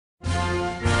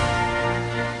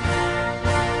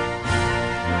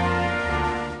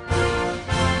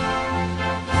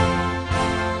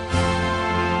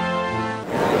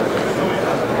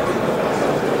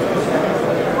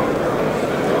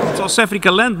North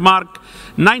Africa landmark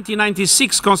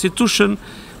 1996 Constitution,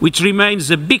 which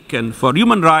remains a beacon for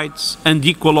human rights and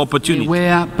equal opportunity.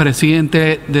 Weah,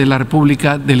 presidente de la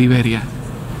República de Liberia.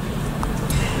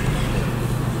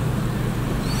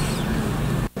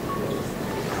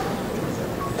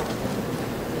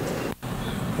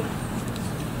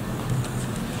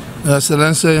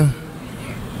 Excellency,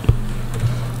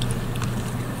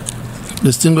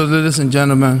 distinguished ladies and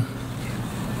gentlemen,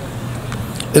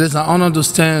 it is an honor to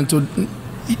stand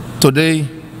today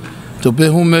to pay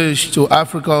homage to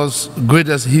Africa's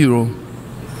greatest hero,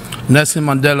 Nelson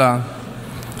Mandela,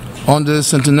 on the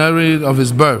centenary of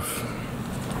his birth.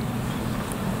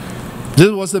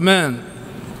 This was a man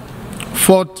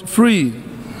fought free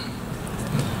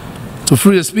to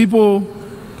free his people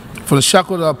from the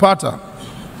shackles of apartheid.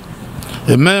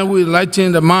 A man who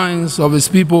enlightened the minds of his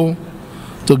people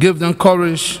to give them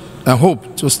courage and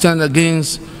hope to stand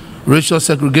against racial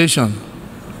segregation.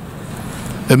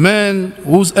 A man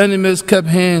whose enemies kept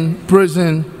him in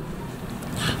prison,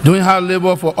 doing hard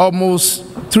labor for almost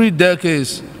 3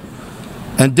 decades,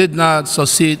 and did not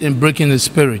succeed in breaking his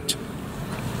spirit.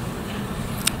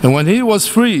 And when he was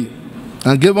free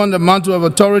and given the mantle of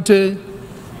authority,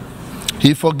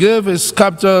 he forgave his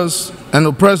captors and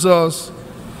oppressors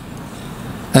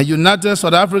and united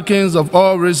South Africans of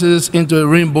all races into a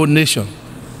rainbow nation.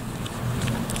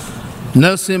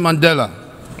 Nelson Mandela,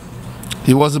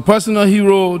 he was a personal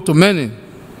hero to many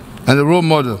and a role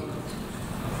model.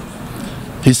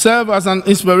 He served as an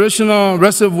inspirational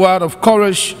reservoir of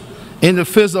courage in the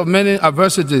face of many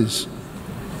adversities.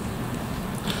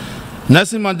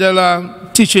 Nelson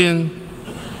Mandela's teaching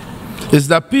is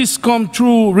that peace comes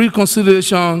through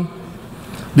reconciliation,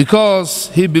 because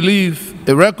he believed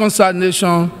a reconciled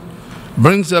nation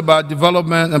brings about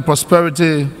development and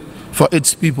prosperity for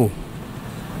its people.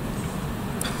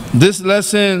 This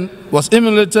lesson was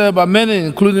emulated by many,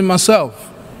 including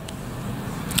myself.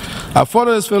 I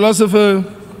followed his philosophy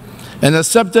and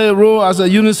accepted a role as a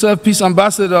UNICEF Peace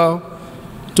Ambassador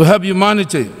to help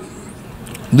humanity.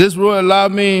 This role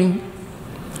allowed me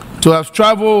to have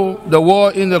traveled the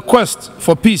world in the quest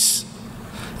for peace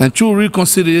and true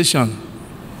reconciliation.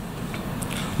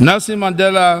 Nelson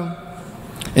Mandela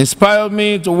inspired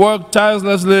me to work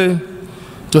tirelessly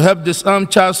to help disarm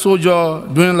child soldiers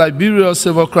during Liberia's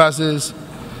civil crisis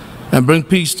and bring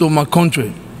peace to my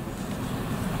country.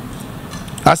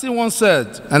 As he once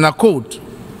said, and I quote,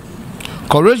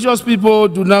 "Courageous people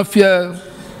do not fear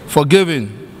forgiving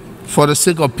for the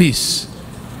sake of peace."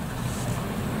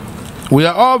 We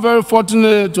are all very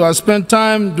fortunate to have spent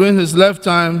time during his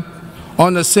lifetime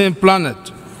on the same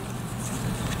planet.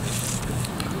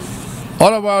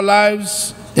 All of our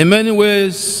lives, in many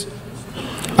ways,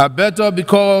 are better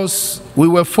because we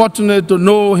were fortunate to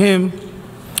know him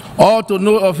or to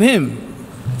know of him.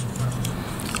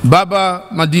 Baba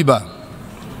Madiba,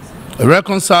 a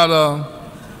reconciler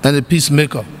and a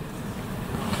peacemaker.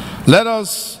 Let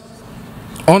us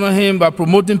honor him by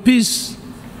promoting peace,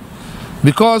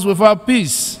 because without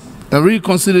peace and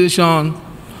reconciliation,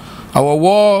 our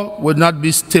world would not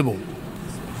be stable.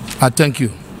 I thank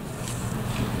you.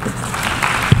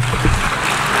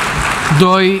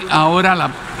 Doy ahora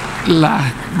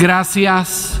las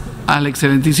gracias al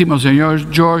excelentísimo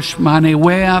señor George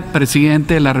Weah,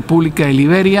 presidente de la República de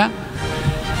Liberia,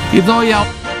 y doy ahora